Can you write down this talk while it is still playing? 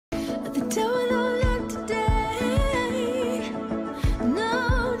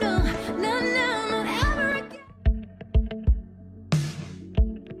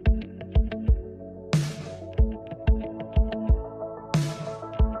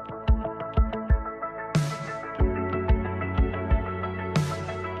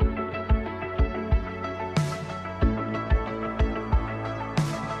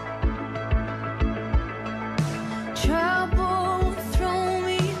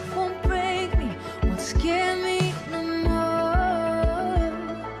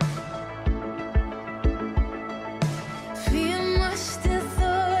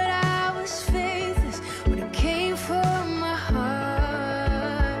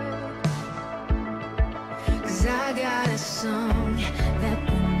song that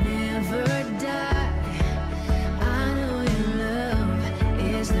will never die. I know your love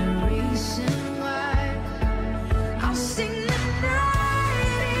is the reason why. I'll sing the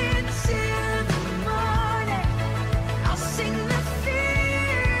night into the morning. I'll sing the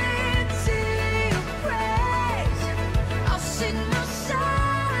fear into your praise. I'll sing my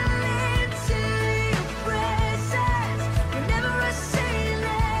soul into your presence. Whenever I say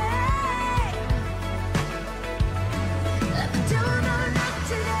let the devil know not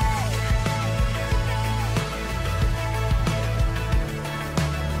today.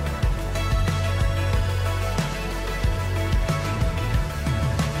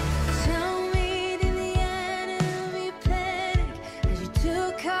 Tell me, did the enemy panic as you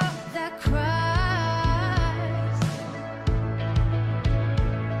took up that Christ?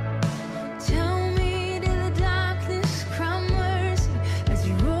 Tell me, did the darkness cry mercy as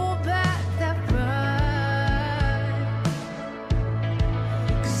you rolled back that bride?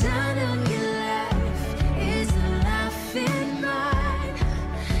 'Cause I know your life is the life in mine.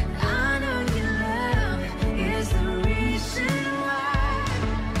 I know your love is the reason why.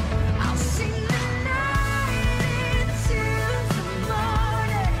 I'll sing the night into the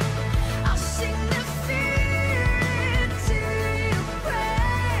morning. I'll sing the fear into your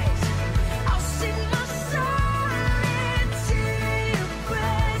praise. I'll sing my soul into your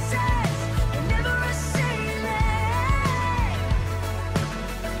presence. Whenever I say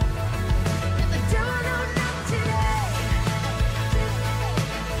let the devil know not today.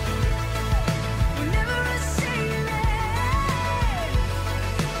 Whenever I say let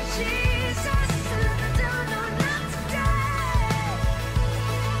Jesus, let the devil know not today.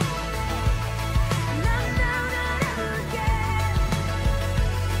 Not now, not ever again.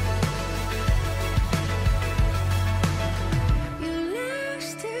 You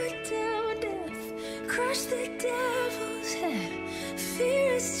lasted down death, crushed the devil's head.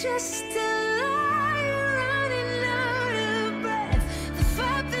 Fear is just a liar running out of breath. The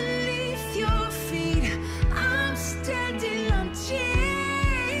fire beneath your feet, I'm standing on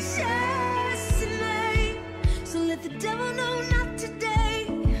Jesus' name. So let the devil know not today.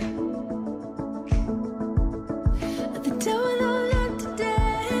 Let the devil know not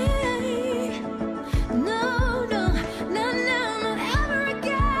today. No, no, no, no, not ever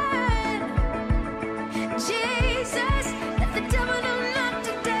again. Jesus, let the devil know not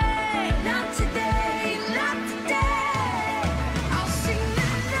today. Not today, not today. I'll sing the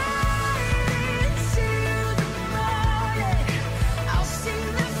night into the morning. I'll sing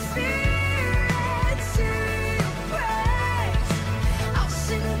the fear into your praise. I'll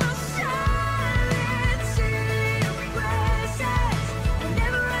sing my soul into your presence.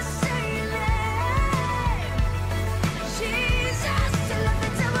 Whenever I say let Jesus, let the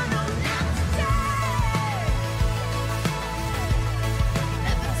devil know not today.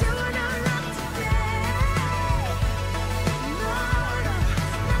 Let the devil know not today. No, no,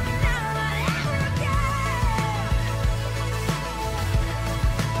 not now, not ever again.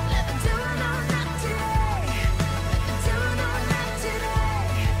 Let the devil know not today. Let the devil know not today.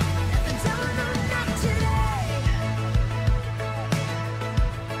 Let the devil know not today.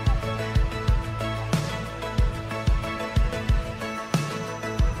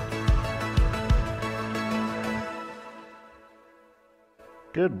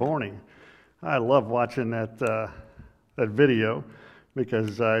 Good morning. I love watching that video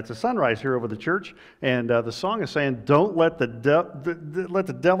because it's a sunrise here over the church, and the song is saying, "Don't let let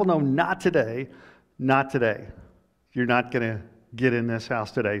the devil know not today, not today. You're not going to get in this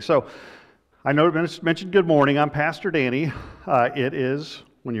house today." So I know I mentioned good morning. I'm Pastor Danny. It is,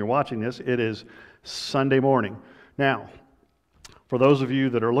 when you're watching this, it is Sunday morning. Now, for those of you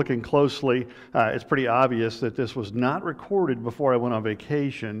that are looking closely, it's pretty obvious that this was not recorded before I went on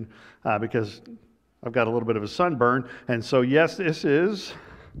vacation because I've got a little bit of a sunburn. And so, yes, this is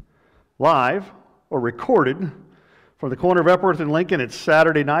live or recorded from the corner of Epworth and Lincoln. It's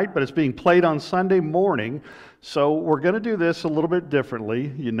Saturday night, but it's being played on Sunday morning. So we're going to do this a little bit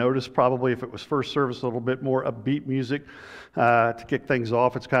differently. You notice probably if it was first service, a little bit more upbeat music to kick things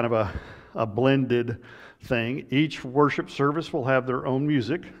off. It's kind of a blended thing. Each worship service will have their own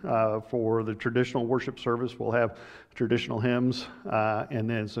music. For the traditional worship service, we'll have traditional hymns and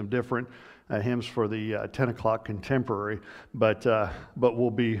then some different hymns for the 10 o'clock contemporary. But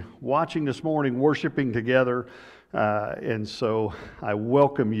we'll be watching this morning, worshiping together. And so I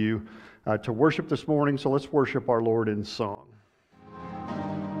welcome you to worship this morning. So let's worship our Lord in song.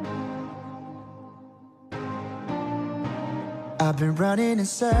 I've been running in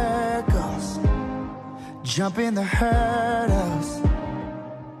circles, jumping the hurdles,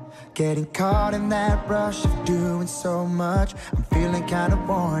 Getting caught in that rush of doing so much, I'm feeling kinda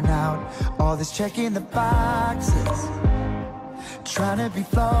worn out. All this checking the boxes, trying to be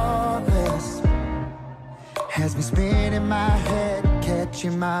flawless, has me spinning my head,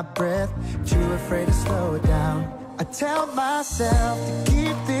 catching my breath, too afraid to slow down. I tell myself to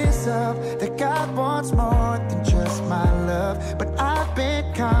keep this up, that God wants more than just my love. But I've been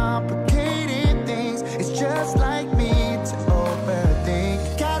complicating things, it's just like me to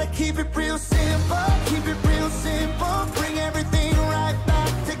overthink. Gotta keep it real simple, keep it real simple. Bring everything right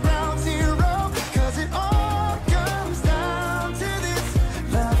back to ground zero, 'cause it all comes down to this: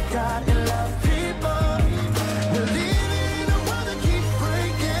 love God and love people. We're living in a world that keeps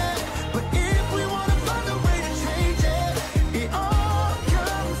breaking, but if we wanna find a way to change it, it all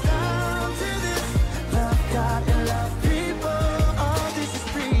comes down to this: love God and love people. Oh, this is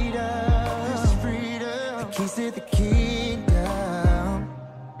freedom, this is freedom. The keys to the kingdom,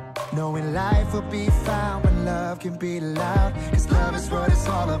 knowing life will be found when love can be loud, 'cause love is what it's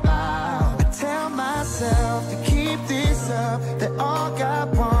all about. I tell myself to keep this up, that all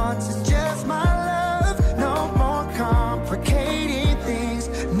God wants is just my love. No more complicating things,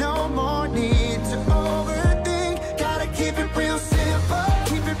 no more need to overthink. Gotta keep it real simple,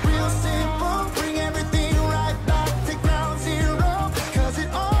 keep it real simple. Bring everything right back to ground zero, 'cause it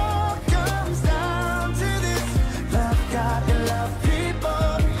all comes down to this: love God and love people.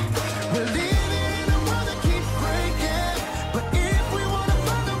 We're living in a world that keeps breaking, but if we wanna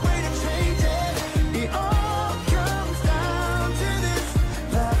find a way to change it, it all comes down to this: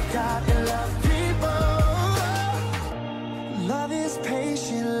 love God and love people. Love is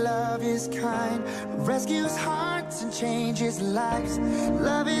patient, love is kind, rescues hearts and changes lives.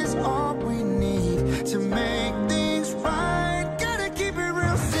 Love is all we need to make things right. Gotta keep it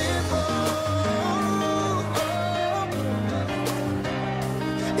real simple.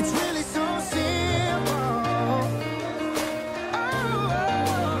 It's really so simple.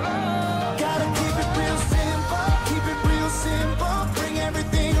 Gotta keep it real simple, keep it real simple. Bring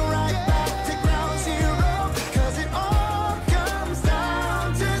everything right back to ground zero, 'cause it all comes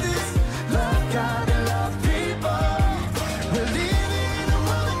down to this: love God and love people. We're living in a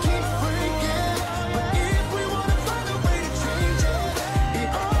world that keeps breaking, but if we wanna find a way to change it, it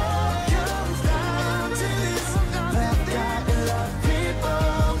all comes down to this: love God and love people.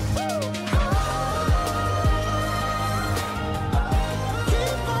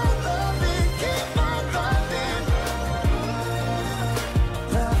 Keep on loving, keep on loving.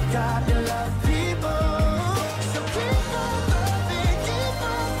 Love God and love people. So keep on loving, keep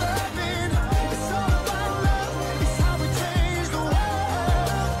on loving. It's all about love, it's how we change the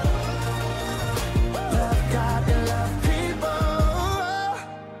world. Love God and love people.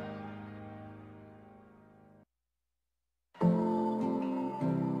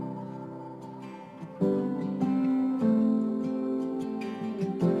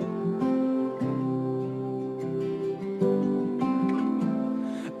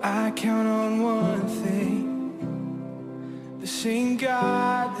 I count on one thing: the same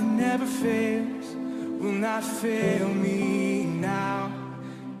God that never fails will not fail me now.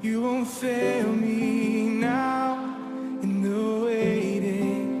 You won't fail me now in the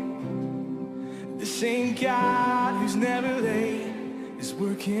waiting. The same God who's never late is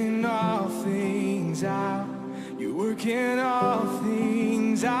working all things out. You're working all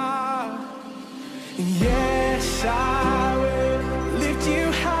things out. And yes, I will lift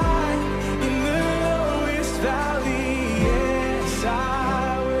you high in the lowest valley. Yes,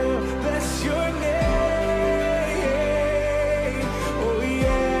 I will bless your name. Oh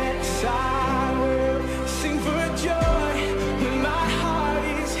yes, I will sing for joy when my heart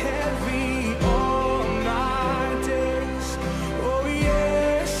is heavy all my days. Oh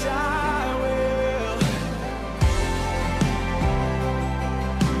yes, I will.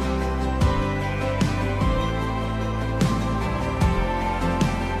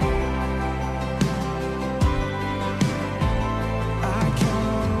 I count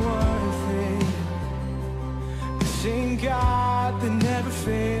on one thing: the same God that never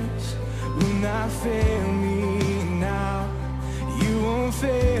fails will not fail me now. You won't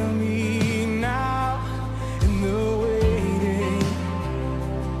fail me now in the waiting.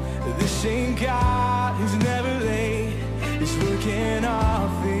 The same God who's never late is working all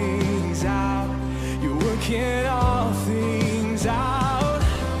things out. You're working all things out.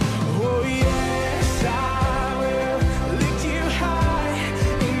 Oh yes, I will lift you high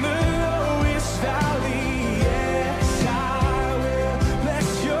in the lowest valley. Yes, I will bless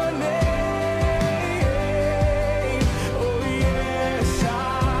your name. Oh yes, I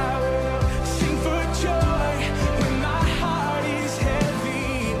will sing for joy when my heart is heavy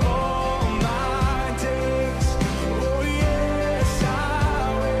all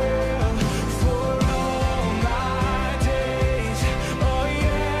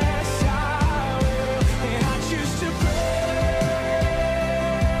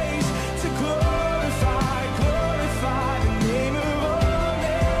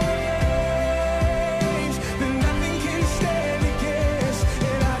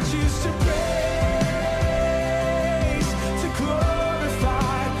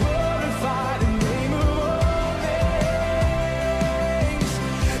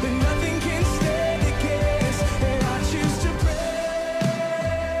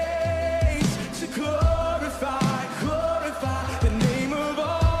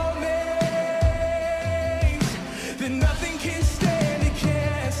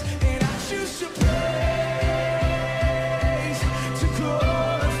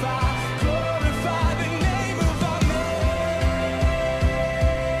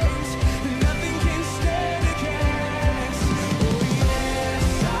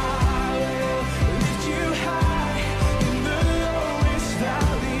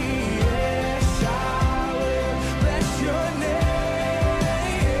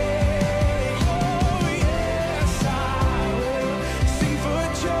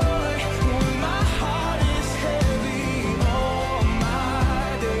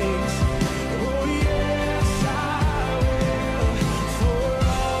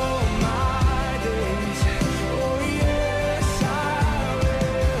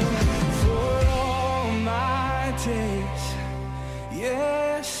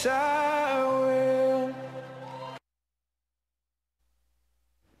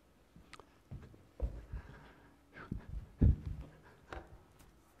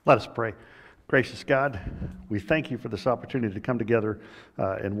Let us pray. Gracious God, we thank you for this opportunity to come together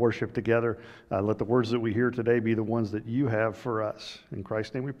and worship together. Let the words that we hear today be the ones that you have for us. In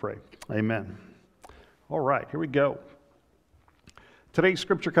Christ's name we pray. Amen. All right, here we go. Today's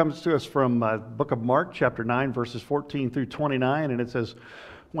scripture comes to us from the book of Mark, chapter 9, verses 14 through 29, and it says,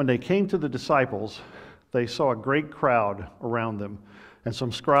 "When they came to the disciples, they saw a great crowd around them, and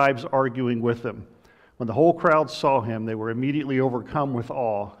some scribes arguing with them. When the whole crowd saw him, they were immediately overcome with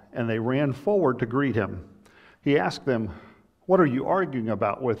awe, and they ran forward to greet him. He asked them, 'What are you arguing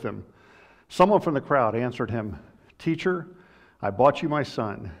about with them?' Someone from the crowd answered him, 'Teacher, I bought you my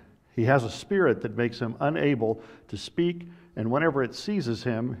son. He has a spirit that makes him unable to speak, and whenever it seizes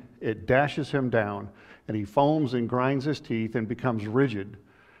him, it dashes him down, and he foams and grinds his teeth and becomes rigid.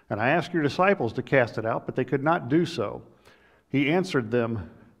 And I asked your disciples to cast it out, but they could not do so.' He answered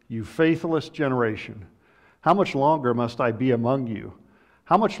them, 'You faithless generation, how much longer must I be among you?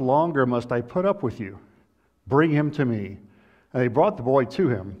 How much longer must I put up with you? Bring him to me.' And they brought the boy to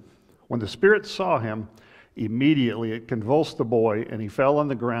him. When the spirit saw him, immediately it convulsed the boy, and he fell on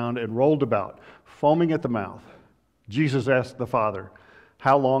the ground and rolled about, foaming at the mouth. Jesus asked the father,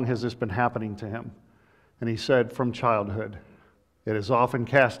 'How long has this been happening to him?' And he said, 'From childhood. It has often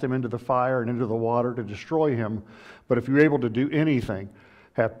cast him into the fire and into the water to destroy him. But if you're able to do anything,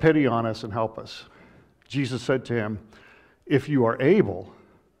 have pity on us and help us.' Jesus said to him, 'If you are able,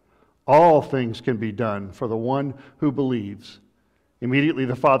 all things can be done for the one who believes.' Immediately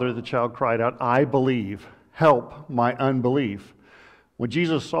the father of the child cried out, 'I believe. Help my unbelief.' When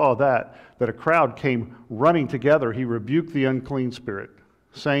Jesus saw that a crowd came running together, he rebuked the unclean spirit,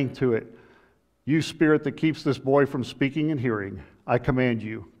 saying to it, 'You spirit that keeps this boy from speaking and hearing, I command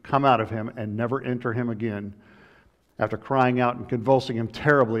you, come out of him and never enter him again.' After crying out and convulsing him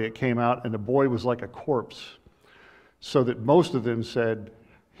terribly, it came out, and the boy was like a corpse, so that most of them said,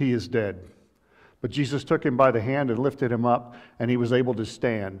 'He is dead.' But Jesus took him by the hand and lifted him up, and he was able to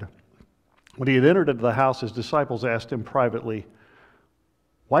stand. When he had entered into the house, his disciples asked him privately,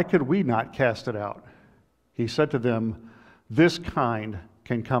 'Why could we not cast it out?' He said to them, 'This kind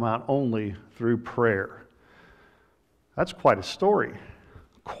can come out only through prayer.'" That's quite a story.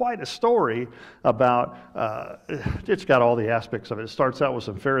 Quite a story about, it's got all the aspects of it. It starts out with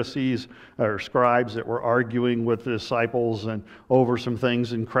some Pharisees or scribes that were arguing with the disciples and over some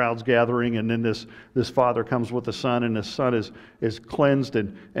things in crowds gathering, and then this father comes with the son, and the son is cleansed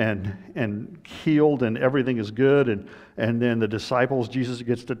and healed, and everything is good, and then the disciples, Jesus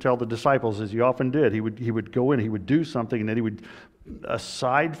gets to tell the disciples, as he often did, he would go in, he would do something, and then he would,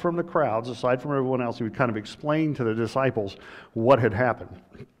 aside from the crowds, aside from everyone else, he would kind of explain to the disciples what had happened.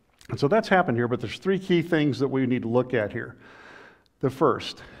 And so that's happened here, but there's three key things that we need to look at here. The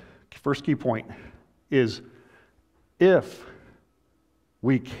first key point is, if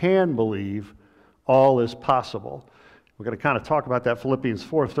we can believe, all is possible. We're going to kind of talk about that Philippians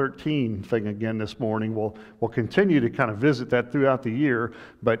 4:13 thing again this morning. We'll continue to kind of visit that throughout the year,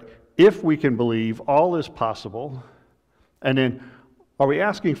 but if we can believe, all is possible. And then, are we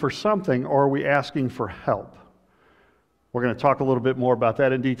asking for something, or are we asking for help? We're going to talk a little bit more about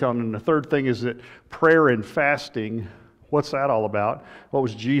that in detail. And then the third thing is that prayer and fasting, what's that all about? What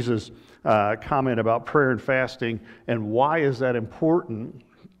was Jesus' comment about prayer and fasting, and why is that important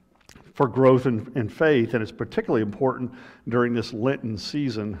for growth in faith? And it's particularly important during this Lenten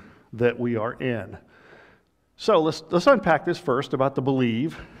season that we are in. So let's unpack this first about the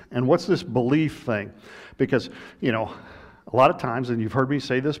believe, and what's this belief thing? Because, a lot of times, and you've heard me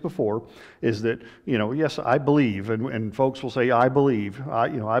say this before, is that, yes, I believe, and folks will say, I believe,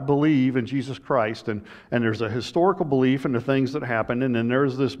 I believe in Jesus Christ, and there's a historical belief in the things that happened, and then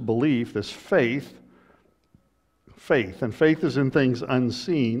there's this belief, this faith, and faith is in things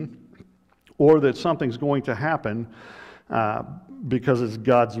unseen, or that something's going to happen because it's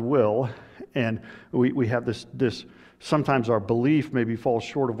God's will, and we have this, sometimes our belief maybe falls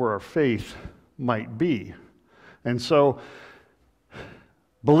short of where our faith might be. And so,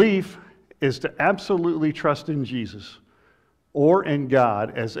 belief is to absolutely trust in Jesus or in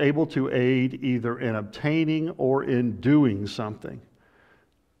God as able to aid either in obtaining or in doing something.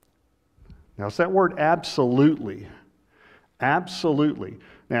 Now, it's that word absolutely. Absolutely.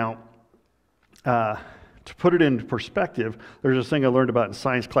 Now, to put it into perspective, there's this thing I learned about in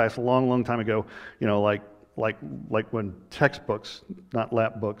science class a long, long time ago, like when textbooks, not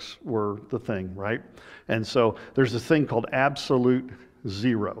lap books, were the thing, right? And so there's this thing called absolute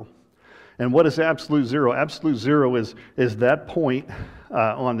zero. And what is absolute zero? Absolute zero is that point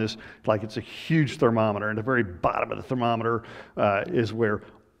on this, like it's a huge thermometer, and the very bottom of the thermometer is where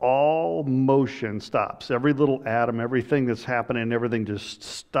all motion stops. Every little atom, everything that's happening, everything just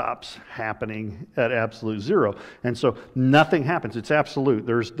stops happening at absolute zero. And so nothing happens. It's absolute.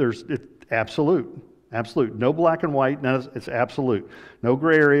 It's absolute. Absolute. No black and white. None of it's absolute. No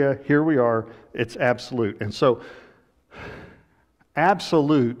gray area. Here we are. It's absolute. And so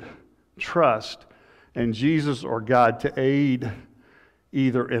absolute trust in Jesus or God to aid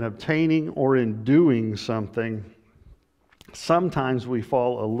either in obtaining or in doing something, sometimes we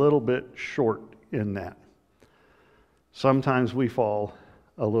fall a little bit short in that. Sometimes we fall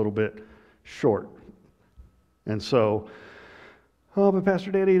a little bit short. And so, oh, but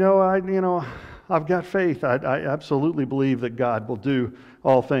Pastor Danny, I've got faith. I absolutely believe that God will do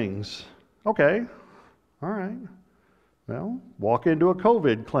all things. Okay, all right. Well, walk into a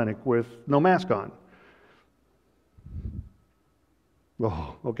COVID clinic with no mask on.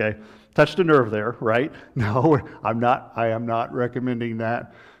 Oh, okay. Touched a nerve there, right? No, I am not recommending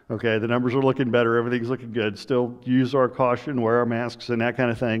that. Okay, the numbers are looking better, everything's looking good. Still use our caution, wear our masks and that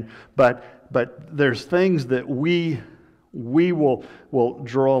kind of thing. But there's things that we will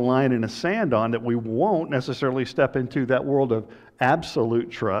draw a line in the sand on that we won't necessarily step into that world of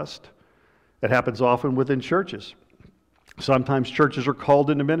absolute trust. It happens often within churches. Sometimes churches are called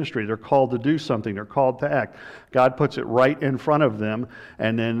into ministry. They're called to do something. They're called to act. God puts it right in front of them,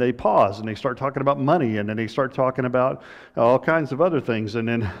 and then they pause, and they start talking about money, and then they start talking about all kinds of other things, and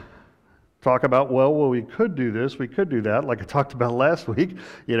then talk about, well, we could do this, we could do that, like I talked about last week,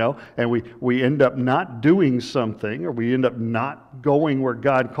 and we end up not doing something, or we end up not going where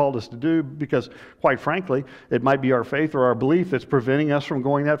God called us to do, because, quite frankly, it might be our faith or our belief that's preventing us from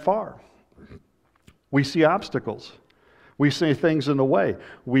going that far. We see obstacles. We see things in the way.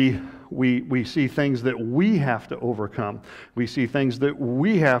 We see things that we have to overcome. We see things that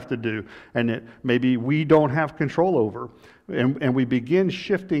we have to do and that maybe we don't have control over. And we begin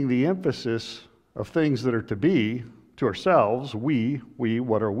shifting the emphasis of things that are to be to ourselves.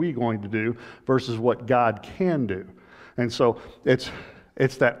 What are we going to do versus what God can do? And so it's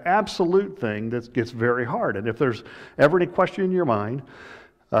that absolute thing that gets very hard. And if there's ever any question in your mind,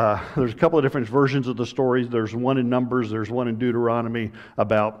 there's a couple of different versions of the stories. There's one in Numbers, there's one in Deuteronomy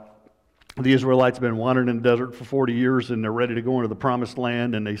about the Israelites have been wandering in the desert for 40 years and they're ready to go into the promised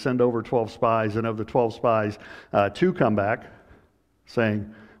land, and they send over 12 spies, and of the 12 spies, 2 come back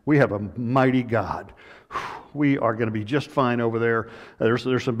saying, we have a mighty God. We are going to be just fine over there.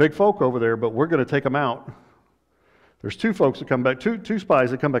 There's some big folk over there, but we're going to take them out. There's 2 folks that come back, two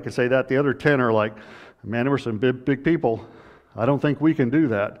spies that come back and say that. The other 10 are like, man, there were some big people. I don't think we can do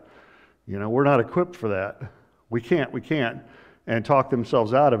that. We're not equipped for that. We can't. And talk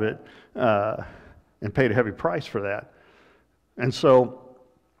themselves out of it and paid a heavy price for that. And so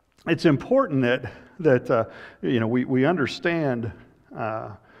it's important that we understand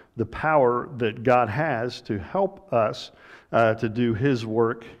the power that God has to help us to do His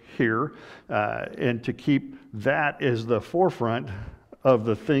work here and to keep that as the forefront of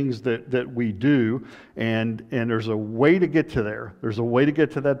the things that we do, and there's a way to get to there. There's a way to get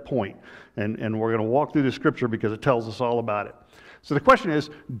to that point, and we're going to walk through the scripture because it tells us all about it. So the question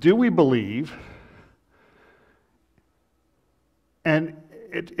is, do we believe? And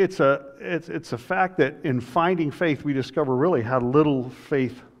it's a fact that in finding faith, we discover really how little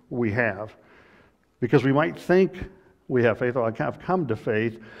faith we have, because we might think we have faith, or I've come to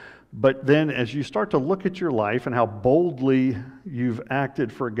faith. But then as you start to look at your life and how boldly you've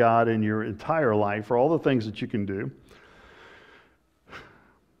acted for God in your entire life, for all the things that you can do,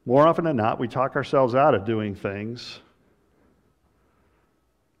 more often than not, we talk ourselves out of doing things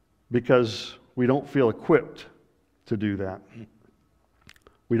because we don't feel equipped to do that.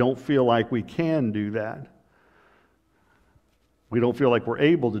 We don't feel like we can do that. We don't feel like we're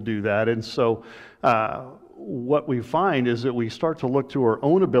able to do that. And so what we find is that we start to look to our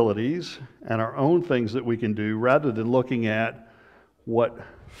own abilities and our own things that we can do rather than looking at what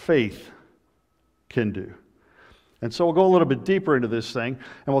faith can do. And so we'll go a little bit deeper into this thing,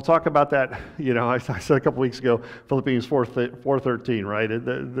 and we'll talk about that. I said a couple weeks ago, Philippians 4:13,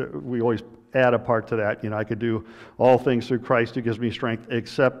 right? We always add a part to that. I could do all things through Christ who gives me strength,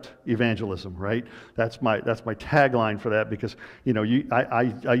 except evangelism, right? That's my tagline for that, because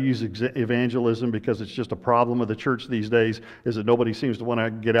I use evangelism because it's just a problem of the church these days, is that nobody seems to want to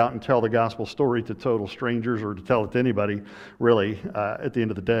get out and tell the gospel story to total strangers or to tell it to anybody, really, at the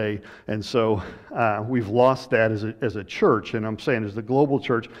end of the day. And so we've lost that as a church, and I'm saying as the global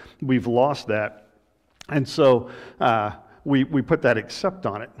church, we've lost that. And so we put that except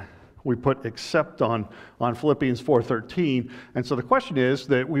on it. We put except on Philippians 4:13. And so the question is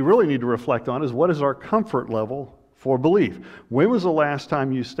that we really need to reflect on is, what is our comfort level for belief. When was the last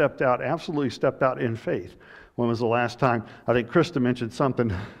time you absolutely stepped out in faith? When was the last time? I think Krista mentioned something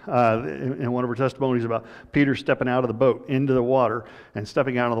in one of her testimonies about Peter stepping out of the boat into the water and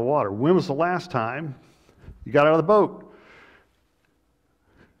stepping out of the water. When was the last time you got out of the boat?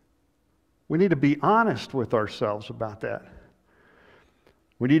 We need to be honest with ourselves about that.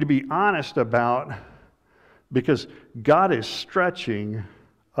 We need to be honest about, because God is stretching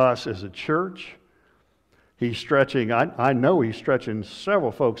us as a church. He's stretching, I know He's stretching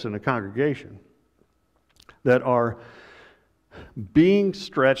several folks in the congregation that are being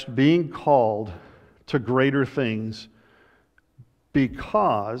stretched, being called to greater things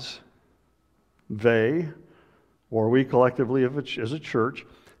because they, or we collectively as a church,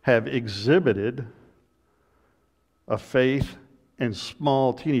 have exhibited a faith in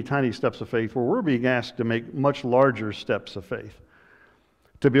small, teeny tiny steps of faith where we're being asked to make much larger steps of faith.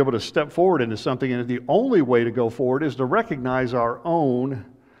 To be able to step forward into something, and the only way to go forward is to recognize our own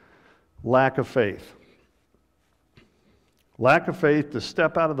lack of faith. Lack of faith to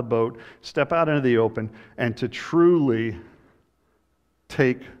step out of the boat, step out into the open, and to truly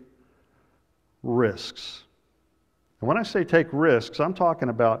take risks. And when I say take risks, I'm talking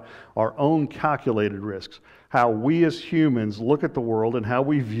about our own calculated risks. How we as humans look at the world and how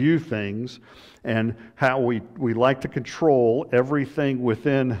we view things and how we like to control everything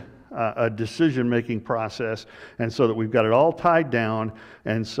within a decision-making process, and so that we've got it all tied down,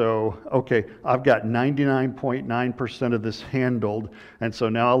 and so, okay, I've got 99.9% of this handled, and so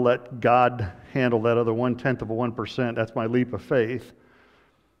now I'll let God handle that other 1/10 of 1%. That's my leap of faith.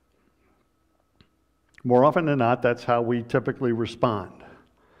 More often than not, that's how we typically respond.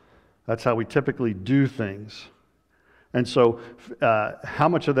 That's how we typically do things. And so how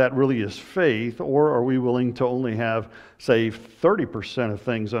much of that really is faith, or are we willing to only have, say, 30% of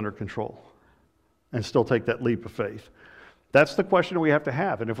things under control and still take that leap of faith? That's the question we have to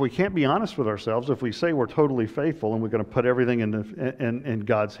have. And if we can't be honest with ourselves, if we say we're totally faithful and we're going to put everything in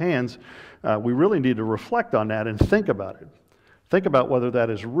God's hands, we really need to reflect on that and think about it. Think about whether that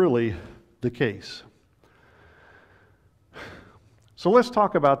is really the case. So let's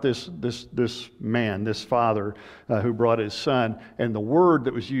talk about this man, this father who brought his son, and the word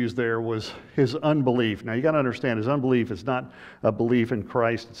that was used there was his unbelief. Now you got to understand, his unbelief is not a belief in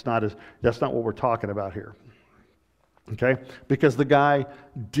Christ. That's not what we're talking about here. Okay? Because the guy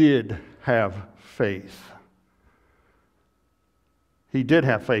did have faith. He did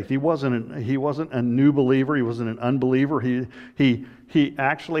have faith. He wasn't a new believer. He wasn't an unbeliever. He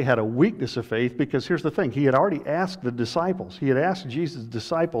actually had a weakness of faith, because here's the thing. He had already asked the disciples. He had asked Jesus'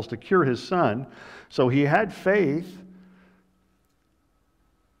 disciples to cure his son. So he had faith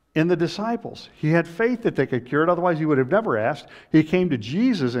in the disciples. He had faith that they could cure it. Otherwise, he would have never asked. He came to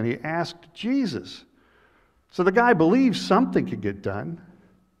Jesus and he asked Jesus. So the guy believes something could get done.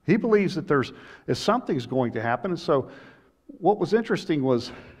 He believes that something's going to happen. And so what was interesting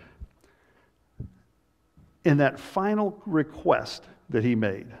was in that final request that he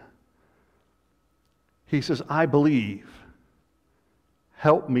made, he says, I believe,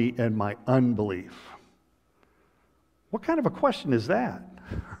 help me in my unbelief. What kind of a question is that,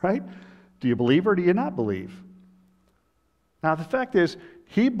 right? Do you believe or do you not believe? Now, the fact is,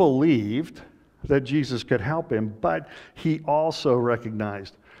 he believed that Jesus could help him, but he also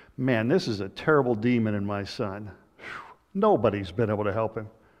recognized, man, this is a terrible demon in my son. Nobody's been able to help him.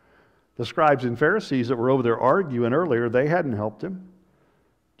 The scribes and Pharisees that were over there arguing earlier, they hadn't helped him.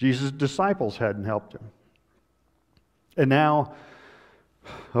 Jesus' disciples hadn't helped him. And now,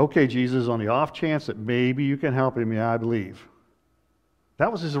 okay, Jesus, on the off chance that maybe you can help him, yeah, I believe.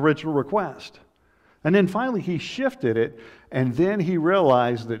 That was his original request. And then finally he shifted it, and then he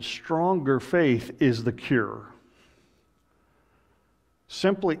realized that stronger faith is the cure.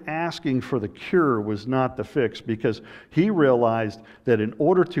 Simply asking for the cure was not the fix, because he realized that in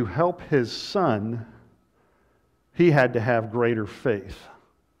order to help his son, he had to have greater faith,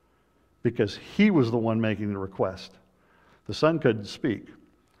 because he was the one making the request. The son couldn't speak.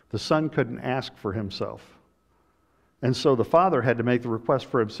 The son couldn't ask for himself. And so the father had to make the request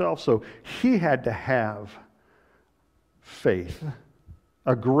for himself, so he had to have faith,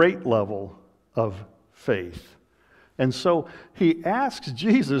 a great level of faith. And so he asks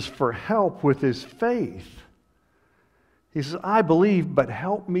Jesus for help with his faith. He says, I believe, but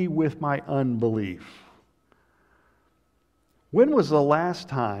help me with my unbelief. When was the last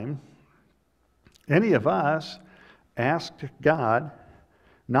time any of us asked God,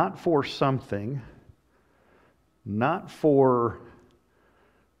 not for something, not for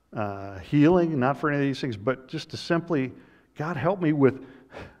healing, not for any of these things, but just to simply, God, help me with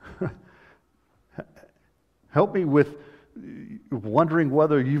Help me with wondering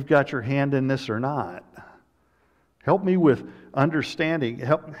whether you've got your hand in this or not. Help me with understanding.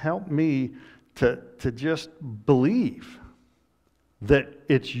 Help me to just believe that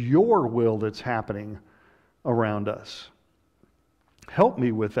it's your will that's happening around us. Help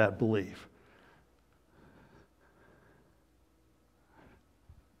me with that belief.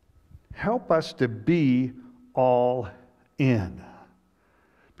 Help us to be all in.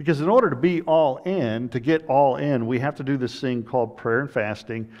 Because in order to be all in, to get all in, we have to do this thing called prayer and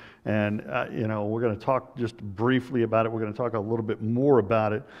fasting. And, we're going to talk just briefly about it. We're going to talk a little bit more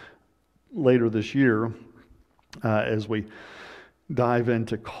about it later this year as we dive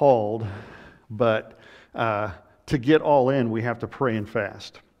into Called. But to get all in, we have to pray and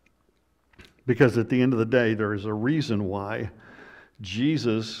fast. Because at the end of the day, there is a reason why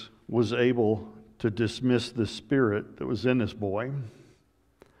Jesus was able to dismiss the spirit that was in this boy,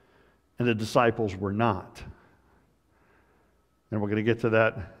 and the disciples were not. And we're going to get to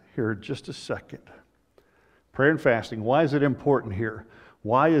that here in just a second. Prayer and fasting, why is it important here?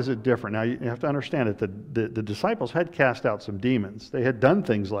 Why is it different? Now, you have to understand that the disciples had cast out some demons. They had done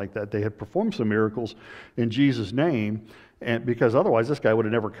things like that. They had performed some miracles in Jesus' name, and because otherwise this guy would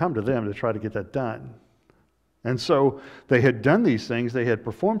have never come to them to try to get that done. And so they had done these things. They had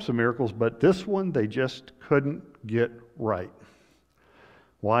performed some miracles, but this one they just couldn't get right.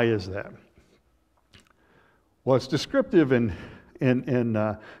 Why is that? Well, it's descriptive in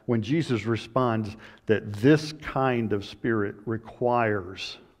when Jesus responds that this kind of spirit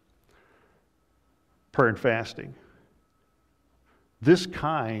requires prayer and fasting. This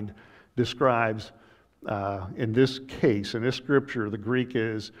kind describes, in this case, in this scripture, the Greek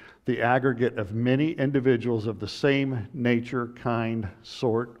is the aggregate of many individuals of the same nature, kind,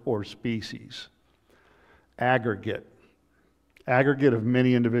 sort, or species. Aggregate of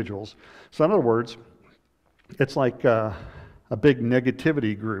many individuals. So in other words, it's like a big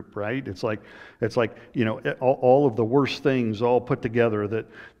negativity group, right? It's like all of the worst things all put together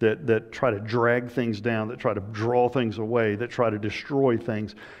that try to drag things down, that try to draw things away, that try to destroy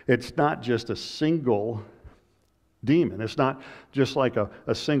things. It's not just a single demon. It's not just like a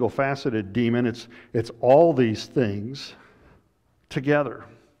single faceted demon. It's all these things together.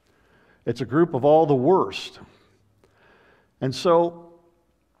 It's a group of all the worst. And so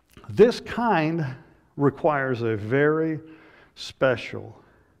this kind requires a very special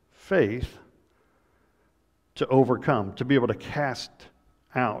faith to overcome, to be able to cast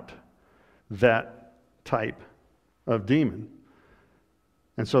out that type of demon.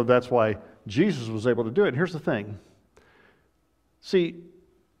 And so that's why Jesus was able to do it. And here's the thing. See,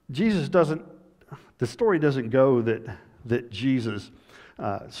 the story doesn't go that Jesus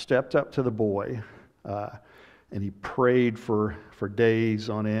stepped up to the boy and he prayed for days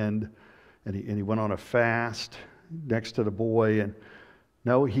on end, and he went on a fast next to the boy, and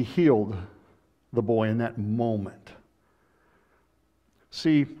no, he healed the boy in that moment.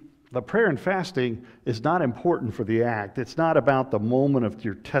 See, the prayer and fasting is not important for the act. It's not about the moment of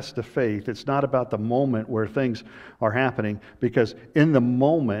your test of faith. It's not about the moment where things are happening, because in the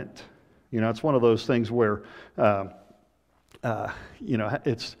moment, it's one of those things where,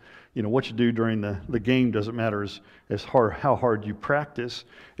 it's, what you do during the game doesn't matter as hard how hard you practice.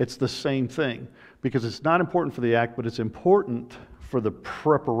 It's the same thing, because it's not important for the act, but it's important for the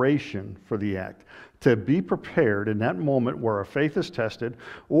preparation for the act. To be prepared in that moment where our faith is tested,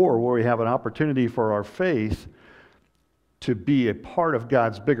 or where we have an opportunity for our faith to be a part of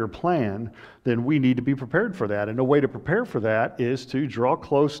God's bigger plan, then we need to be prepared for that. And the way to prepare for that is to draw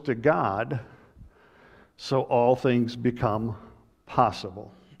close to God so all things become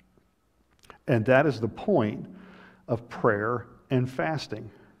possible. And that is the point of prayer and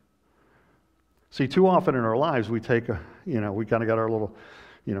fasting. See, too often in our lives we take we kind of got our little,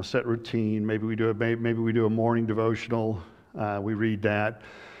 set routine. Maybe we do a morning devotional. We read that.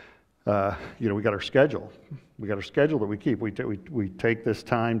 We got our schedule. We got our schedule that we keep. We take this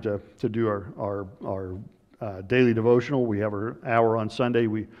time to do our daily devotional. We have our hour on Sunday.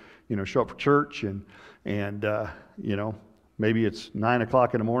 We show up for church and maybe it's 9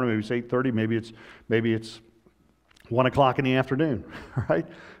 o'clock in the morning. Maybe it's 8:30. Maybe it's 1 o'clock in the afternoon. Right?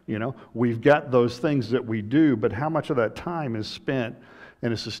 We've got those things that we do, but how much of that time is spent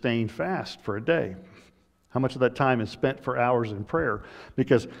in a sustained fast for a day? How much of that time is spent for hours in prayer?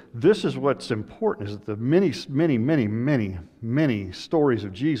 Because this is what's important, is that the many stories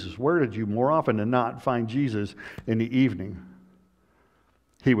of Jesus, where did you more often than not find Jesus in the evening?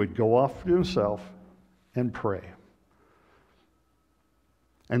 He would go off to himself and pray.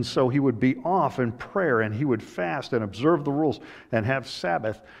 And so he would be off in prayer, and he would fast and observe the rules and have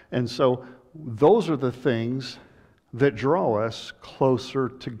Sabbath. And so those are the things that draw us closer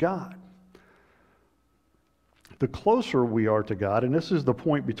to God. The closer we are to God, and this is the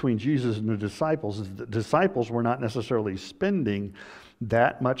point between Jesus and the disciples, is the disciples were not necessarily spending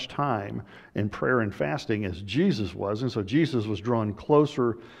that much time in prayer and fasting as Jesus was, and so Jesus was drawn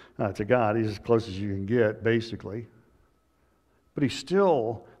closer to God. He's as close as you can get, basically. But he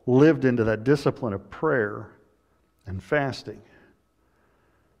still lived into that discipline of prayer and fasting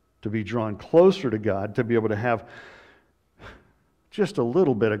to be drawn closer to God, to be able to have just a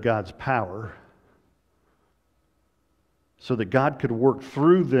little bit of God's power so that God could work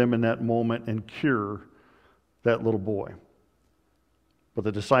through them in that moment and cure that little boy. But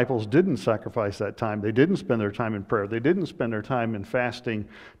the disciples didn't sacrifice that time. They didn't spend their time in prayer. They didn't spend their time in fasting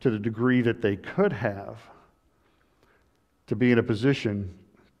to the degree that they could have to be in a position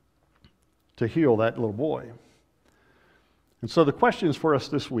to heal that little boy. And so the questions for us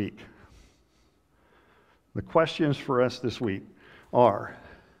this week are,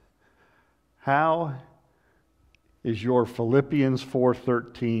 how is your Philippians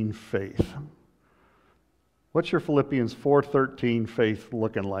 4:13 faith? What's your Philippians 4:13 faith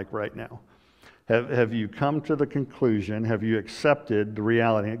looking like right now? Have you come to the conclusion? Have you accepted the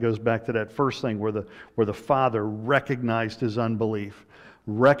reality? It goes back to that first thing where the Father recognized his unbelief,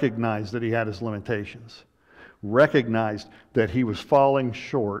 recognized that he had his limitations, recognized that he was falling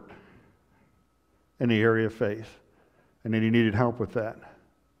short in the area of faith, and that he needed help with that.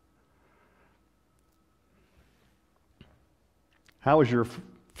 How is your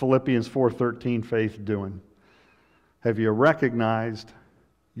Philippians 4:13 faith doing? Have you recognized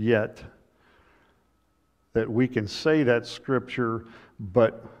yet that we can say that scripture,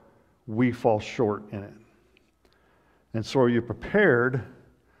 but we fall short in it? And so are you prepared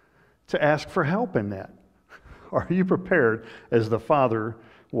to ask for help in that? Are you prepared, as the Father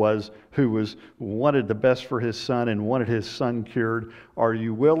was, who wanted the best for his son and wanted his son cured? Are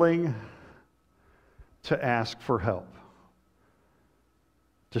you willing to ask for help,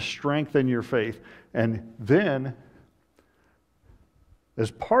 to strengthen your faith? And then,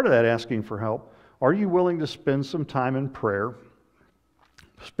 as part of that asking for help, are you willing to spend some time in prayer?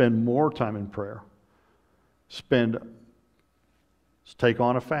 Spend more time in prayer. Take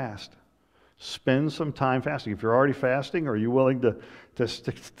on a fast. Spend some time fasting. If you're already fasting, are you willing to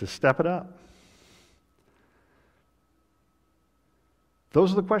step it up?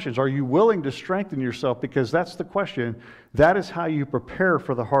 Those are the questions. Are you willing to strengthen yourself? Because that's the question. That is how you prepare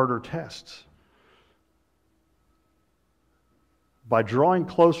for the harder tests. By drawing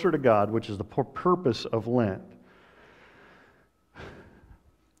closer to God, which is the purpose of Lent,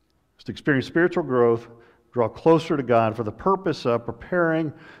 is to experience spiritual growth, draw closer to God for the purpose of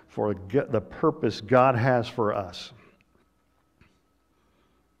preparing for the purpose God has for us.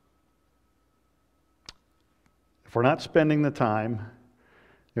 If we're not spending the time,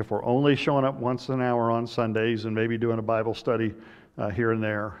 if we're only showing up once an hour on Sundays and maybe doing a Bible study here and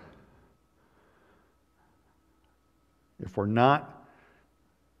there, if we're not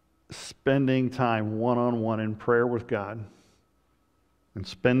spending time one-on-one in prayer with God and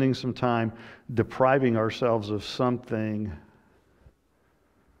spending some time depriving ourselves of something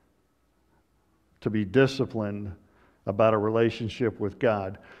to be disciplined about a relationship with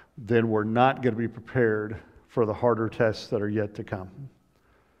God, then we're not going to be prepared for the harder tests that are yet to come.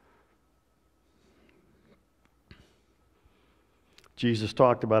 Jesus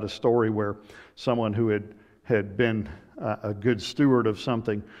talked about a story where someone who had been a good steward of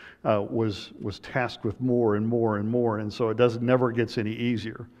something was tasked with more and more and more, and so it never gets any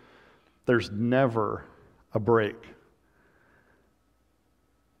easier. There's never a break.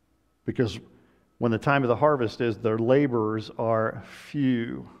 Because when the time of the harvest is, their laborers are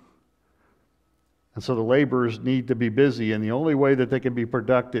few. And so the laborers need to be busy, and the only way that they can be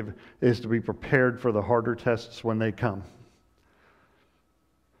productive is to be prepared for the harder tests when they come.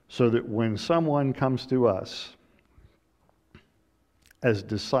 So that when someone comes to us as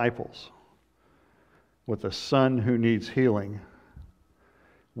disciples with a son who needs healing,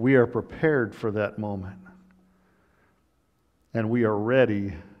 we are prepared for that moment. And we are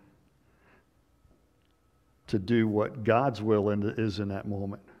ready to do what God's will is in that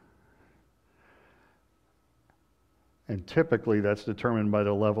moment. And typically that's determined by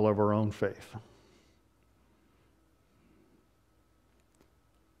the level of our own faith.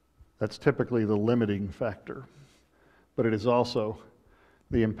 That's typically the limiting factor, but it is also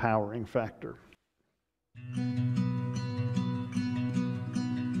the empowering factor.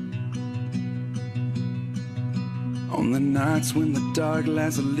 On the nights when the dark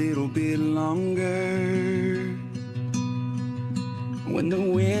lasts a little bit longer, when the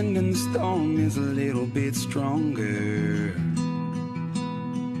wind and the storm is a little bit stronger,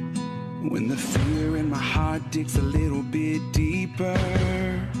 when the fear in my heart digs a little bit deeper,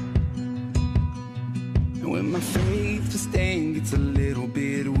 and when my faith to stand gets a little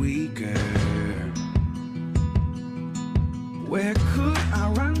bit weaker. Where could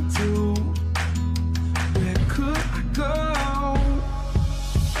I run to? Where could I go?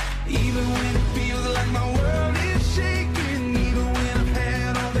 Even when it feels like my world is shaking, even when I've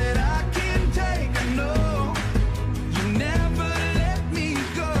had all that I can take, I know you never let me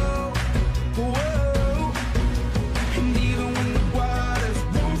go. Whoa. And even when the waters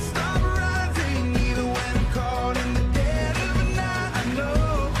won't stop rising, even when I'm caught in the dead of the night, I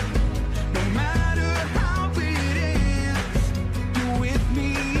know no matter how it ends, you're with me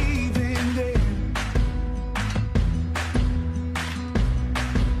even then.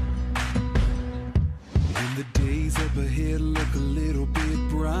 When the days up ahead look a little bit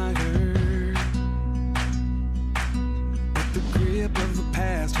brighter, but the grip of the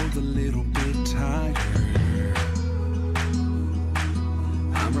past holds a little bit tighter,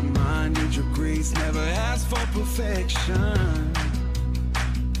 I'm reminded your grace never asks for perfection.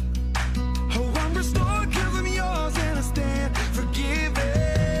 Oh, I'm restored because I'm yours and I stand forgiven.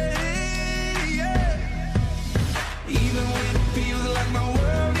 Yeah. Even when it feels like my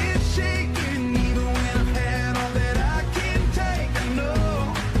world is shaking, even when I've had all that I can take, I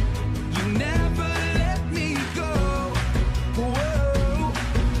know you never let me go. Whoa.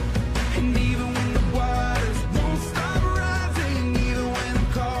 And even when the waters won't stop rising, even when I'm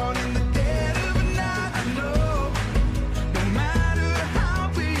caught in the dead of the night, I know no matter how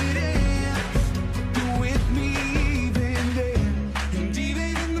it ends, you're with me even then. And even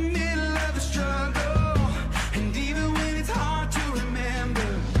in the middle of the struggle, and even when it's hard to remember,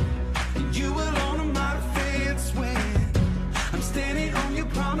 you alone are my defense when I'm standing on your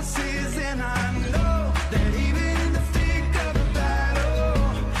promises. And I know that even in the thick of the battle,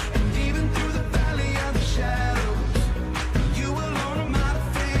 and even through the valley of the shadows, you alone are my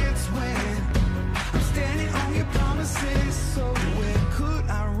defense when I'm standing on your promises. So where could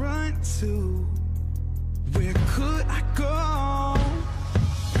I run to? Where could I go?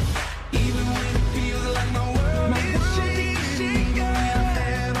 Even when it feels like my world is shaking, even when I've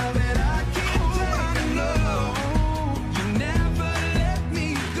had all that I can take, I know you never let me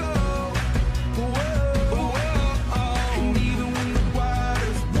go. Whoa. And even when the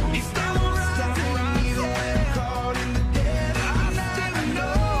waters won't stop rising, even when I'm caught in the dead of the night, I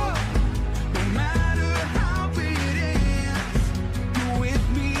know no matter how it ends, you're with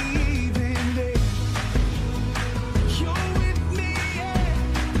me even then. You're with me, yeah.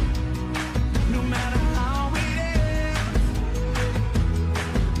 No matter how it ends,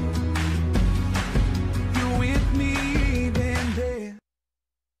 you're with me even then.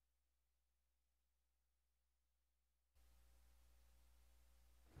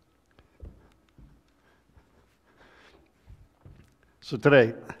 So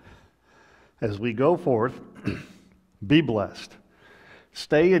today, as we go forth, be blessed.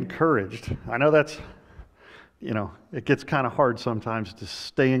 Stay encouraged. I know that's, it gets kind of hard sometimes to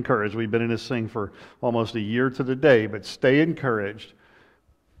stay encouraged. We've been in this thing for almost a year to the day, but stay encouraged.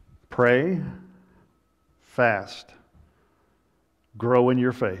 Pray, fast, grow in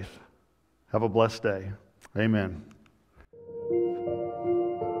your faith. Have a blessed day. Amen.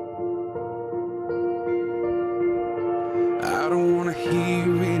 I don't want to hear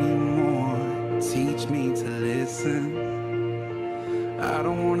anymore. Teach me to listen. I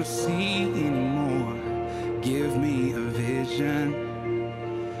don't want to see anymore. Give me a vision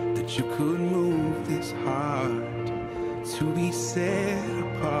that you could move this heart to be set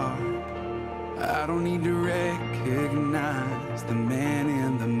apart. I don't need to recognize the man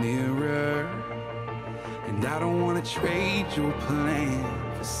in the mirror, and I don't want to trade your plan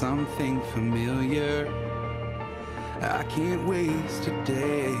for something familiar. I can't waste a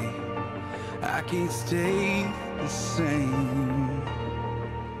day, I can't stay the same.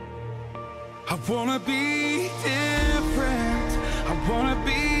 I wanna be different, I wanna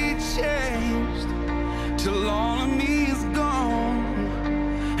be changed, till all of me is gone,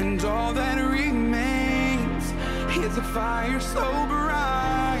 and all that remains is a fire so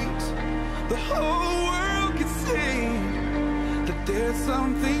bright the whole world can see that there's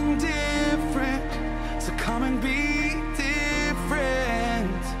something different. So come and be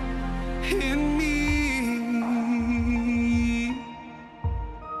different in me.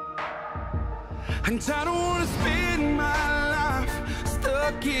 And I don't want to spend my life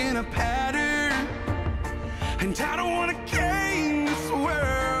stuck in a pattern, and I don't want to gain this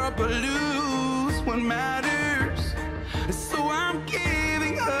world but lose what matters. So I'm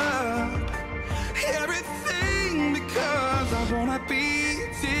giving up everything because I wanna be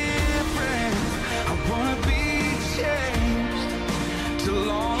different. I wanna be changed till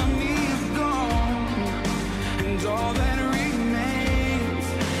all of me is gone, and all that remains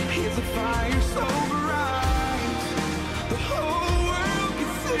is a fire so bright the whole world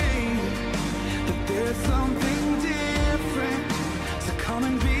can see that there's something different. So come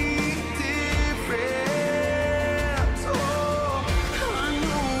and be different. Oh, I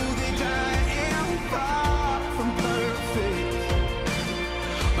know that I am far from perfect,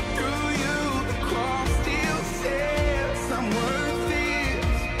 but through you the cross still says I'm worth it.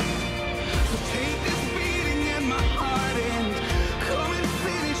 So take this beating in my heart and come and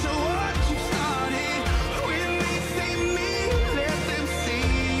finish what you started. When they see me, let them see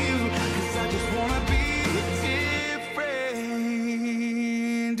you, 'cause I just wanna be different,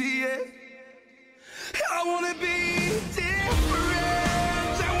 yeah. I wanna be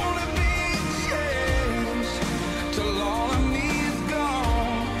different. I wanna be changed till all of me is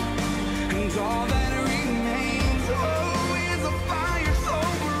gone, and all that remains, oh, is a fire so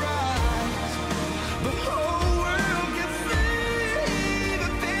bright the whole world can see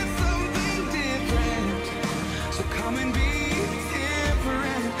that there's something different. So come and be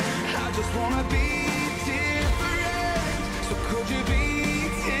different. I just wanna be